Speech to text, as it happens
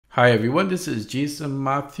Hi everyone, this is Jason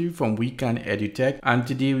Matthew from WeCanEduTech, and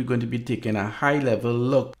today we're going to be taking a high-level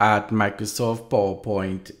look at Microsoft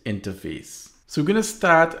PowerPoint interface. So we're going to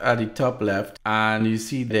start at the top left, and you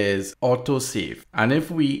see there's AutoSave. And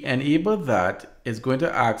if we enable that, it's going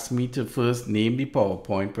to ask me to first name the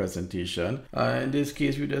PowerPoint presentation. In this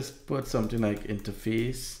case, we just put something like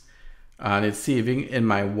interface, and it's saving in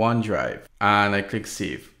my OneDrive, and I click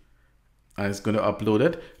save. And it's going to upload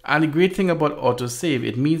it. And the great thing about autosave,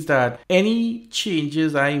 it means that any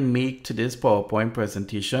changes I make to this PowerPoint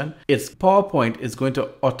presentation, PowerPoint is going to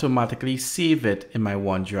automatically save it in my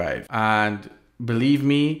OneDrive. And believe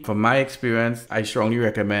me, from my experience, I strongly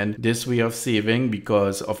recommend this way of saving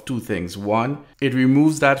because of two things. One, it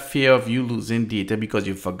removes that fear of you losing data because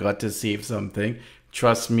you forgot to save something.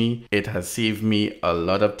 Trust me, it has saved me a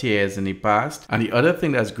lot of tears in the past. And the other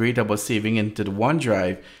thing that's great about saving into the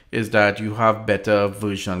OneDrive is that you have better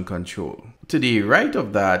version control. To the right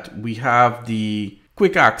of that, we have the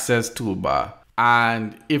Quick Access Toolbar.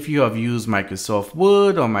 And if you have used Microsoft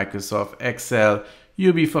Word or Microsoft Excel,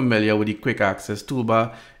 you'll be familiar with the Quick Access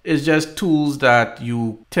Toolbar. It's just tools that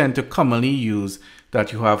you tend to commonly use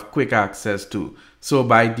that you have quick access to. So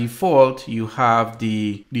by default, you have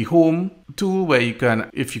the home tool where you can,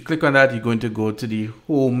 if you click on that, you're going to go to the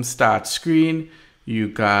home start screen. You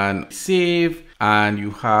can save, and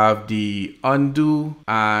you have the undo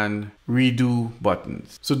and redo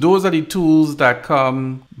buttons. So those are the tools that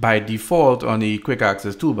come by default on the quick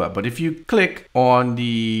access toolbar. But if you click on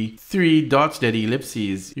the three dots there, the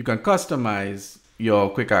ellipses, you can customize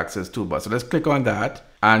your quick access toolbar. So let's click on that,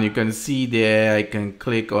 and you can see there I can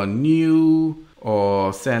click on new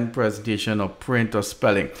or send presentation or print or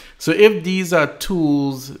spelling. So if these are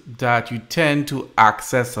tools that you tend to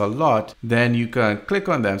access a lot, then you can click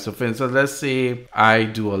on them. So for instance, let's say I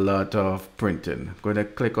do a lot of printing. I'm going to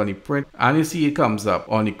click on the print, and you see it comes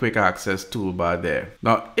up on the quick access toolbar there.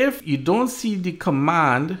 Now, if you don't see the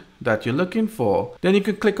command that you're looking for, then you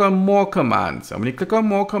can click on more commands. And when you click on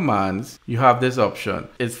more commands, you have this option.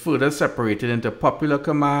 It's further separated into popular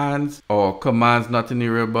commands or commands not in the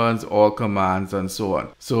ribbons, all commands, and so on.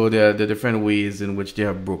 So there are the different ways in which they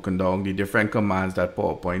have broken down the different commands that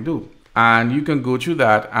PowerPoint do. And you can go through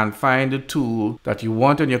that and find the tool that you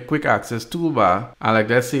want on your quick access toolbar. And like,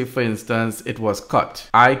 let's say for instance, it was cut.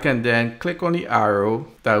 I can then click on the arrow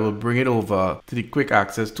that will bring it over to the quick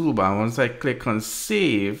access toolbar. And once I click on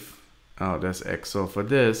save, now that's X off for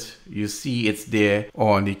this, you see it's there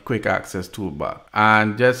on the quick access toolbar.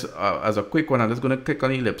 And just as a quick one, I'm just going to click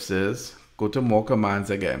on ellipses, go to more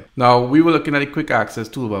commands again. Now we were looking at the quick access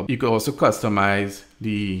toolbar. You could also customize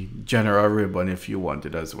the general ribbon if you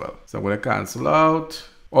wanted as well. So I'm going to cancel out.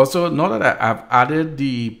 Also, now that I've added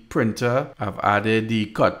the printer, I've added the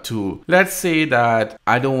cut tool. Let's say that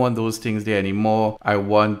I don't want those things there anymore. I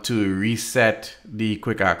want to reset the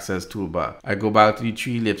quick access toolbar. I go back to the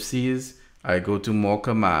three ellipses. I go to more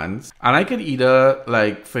commands, and I can either,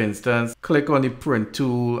 like for instance, click on the print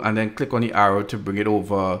tool and then click on the arrow to bring it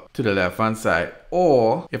over to the left hand side.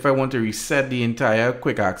 Or if I want to reset the entire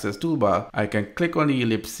quick access toolbar, I can click on the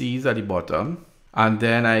ellipses at the bottom, and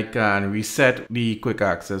then I can reset the quick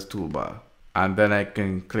access toolbar. And then I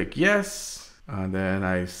can click yes, and then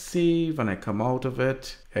I save and I come out of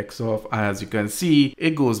it, X off. And as you can see,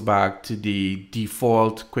 it goes back to the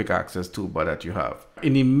default quick access toolbar that you have.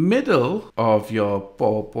 In the middle of your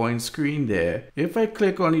PowerPoint screen there, if I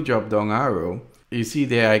click on the drop down arrow, you see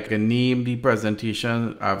there I can name the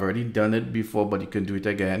presentation. I've already done it before, but you can do it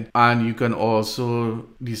again. And you can also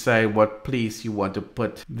decide what place you want to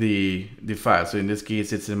put the file. So in this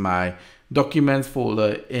case, it's in my documents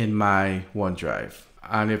folder in my OneDrive.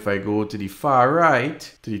 And if I go to the far right,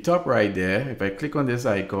 to the top right there, if I click on this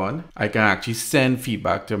icon, I can actually send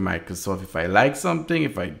feedback to Microsoft if I like something,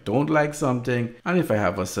 if I don't like something, and if I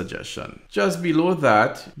have a suggestion. Just below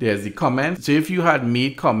that, there's the comments. So if you had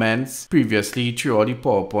made comments previously throughout the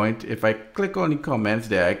PowerPoint, if I click on the comments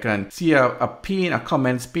there, I can see a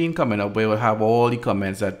comments pane coming up where it will have all the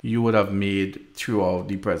comments that you would have made throughout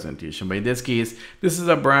the presentation. But in this case, this is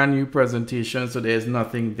a brand new presentation, so there's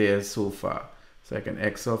nothing there so far. So I can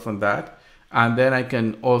X off on that. And then I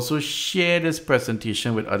can also share this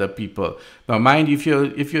presentation with other people. Now mind you,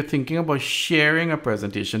 if you're thinking about sharing a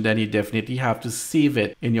presentation, then you definitely have to save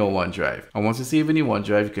it in your OneDrive. And once you save in your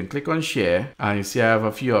OneDrive, you can click on share, and you see I have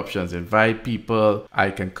a few options. Invite people,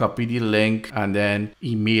 I can copy the link and then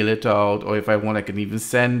email it out, or if I want, I can even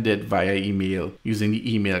send it via email using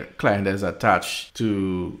the email client that's attached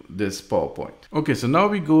to this PowerPoint. Okay, so now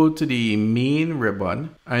we go to the main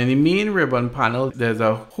ribbon, and in the main ribbon panel, there's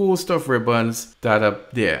a host of ribbons that are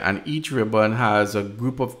there, and each ribbon has a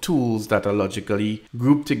group of tools that allow chronologically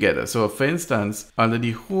grouped together. So for instance, under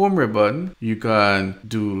the home ribbon, you can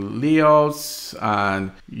do layouts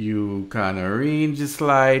and you can arrange the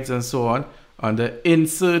slides and so on. Under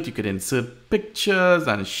insert, you could insert pictures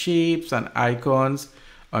and shapes and icons.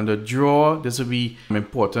 Under draw, this will be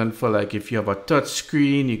important for like if you have a touch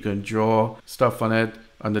screen, you can draw stuff on it.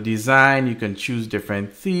 Under design, you can choose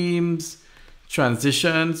different themes.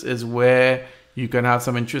 Transitions is where you can have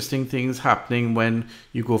some interesting things happening when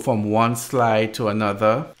you go from one slide to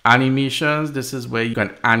another. Animations, this is where you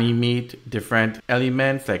can animate different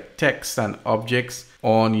elements like text and objects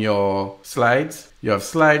on your slides. You have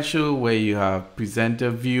slideshow where you have presenter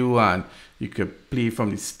view and you could play from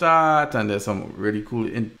the start, and there's some really cool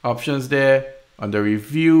options there. Under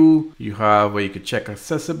review, you have where you could check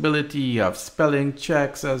accessibility, you have spelling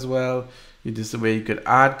checks as well. This is where you could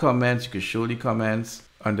add comments, you could show the comments.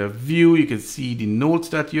 Under view, you can see the notes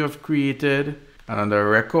that you have created. And under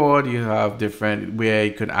record, you have different where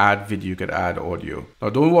you could add video, you could add audio. Now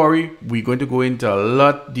don't worry, we're going to go into a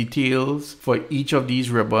lot details for each of these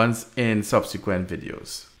ribbons in subsequent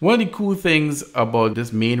videos. One of the cool things about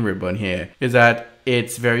this main ribbon here is that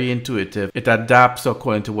it's very intuitive. It adapts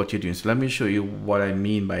according to what you're doing. So let me show you what I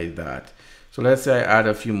mean by that. So let's say I add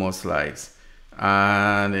a few more slides.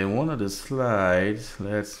 And in one of the slides,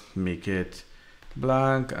 let's make it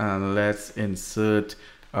blank and let's insert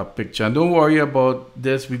a picture. And don't worry about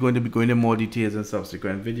this, we're going to be going into more details in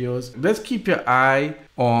subsequent videos. Let's keep your eye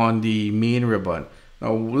on the main ribbon.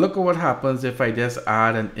 Now look at what happens if I just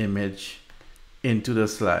add an image into the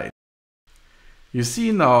slide. You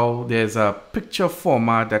see now there's a picture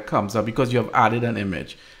format that comes up because you have added an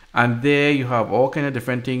image. And there you have all kind of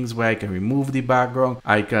different things where I can remove the background,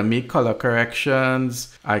 I can make color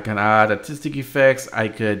corrections, I can add artistic effects, I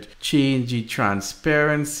could change the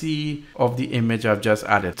transparency of the image I've just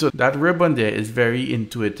added. So that ribbon there is very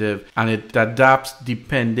intuitive and it adapts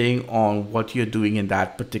depending on what you're doing in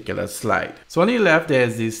that particular slide. So on the left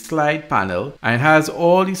there's the slide panel and it has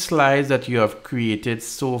all the slides that you have created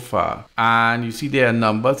so far. And you see there are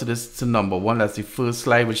numbers, so this is number 1, that's the first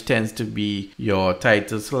slide, which tends to be your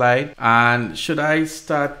title slide. And should I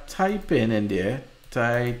start typing in there,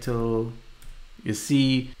 title, you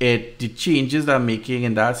see it, the changes I'm making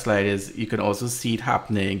in that slide is you can also see it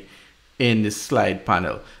happening in the slide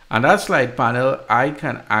panel. And that slide panel I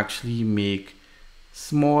can actually make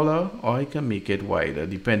smaller or I can make it wider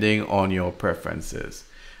depending on your preferences.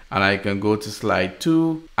 And I can go to slide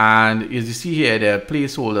 2, and as you see here there are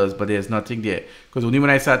placeholders but there's nothing there because only when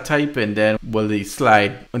I start typing then will the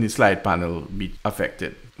slide on the slide panel be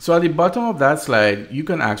affected. So at the bottom of that slide you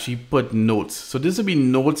can actually put notes. So this will be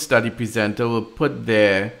notes that the presenter will put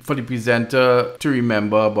there for the presenter to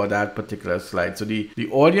remember about that particular slide. So the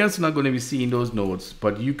audience is not going to be seeing those notes,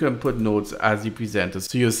 but you can put notes as the presenter.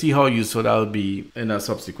 So you'll see how useful that will be in a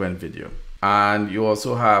subsequent video. And you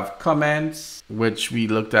also have comments, which we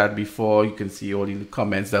looked at before. You can see all the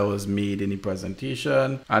comments that was made in the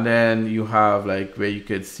presentation. And then you have like where you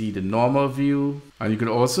could see the normal view. And you can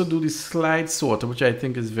also do the slide sorter, which I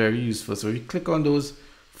think is very useful. So if you click on those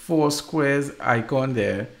 4 squares icon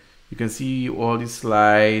there, you can see all the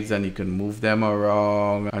slides and you can move them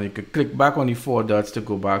around. And you can click back on the 4 dots to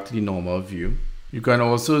go back to the normal view. You can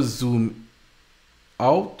also zoom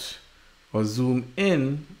out or zoom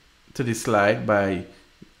in to the slide by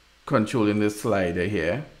controlling the slider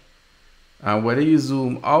here. And whether you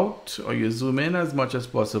zoom out or you zoom in as much as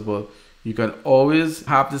possible, you can always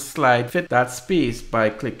have the slide fit that space by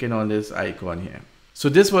clicking on this icon here. So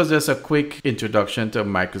this was just a quick introduction to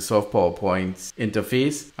Microsoft PowerPoint's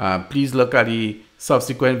interface. Please look at the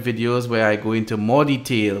subsequent videos where I go into more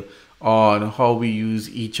detail on how we use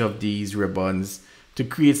each of these ribbons to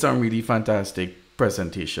create some really fantastic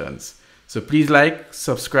presentations. So please like,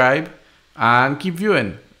 subscribe, and keep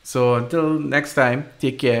viewing. So until next time,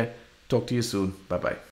 take care. Talk to you soon. Bye-bye.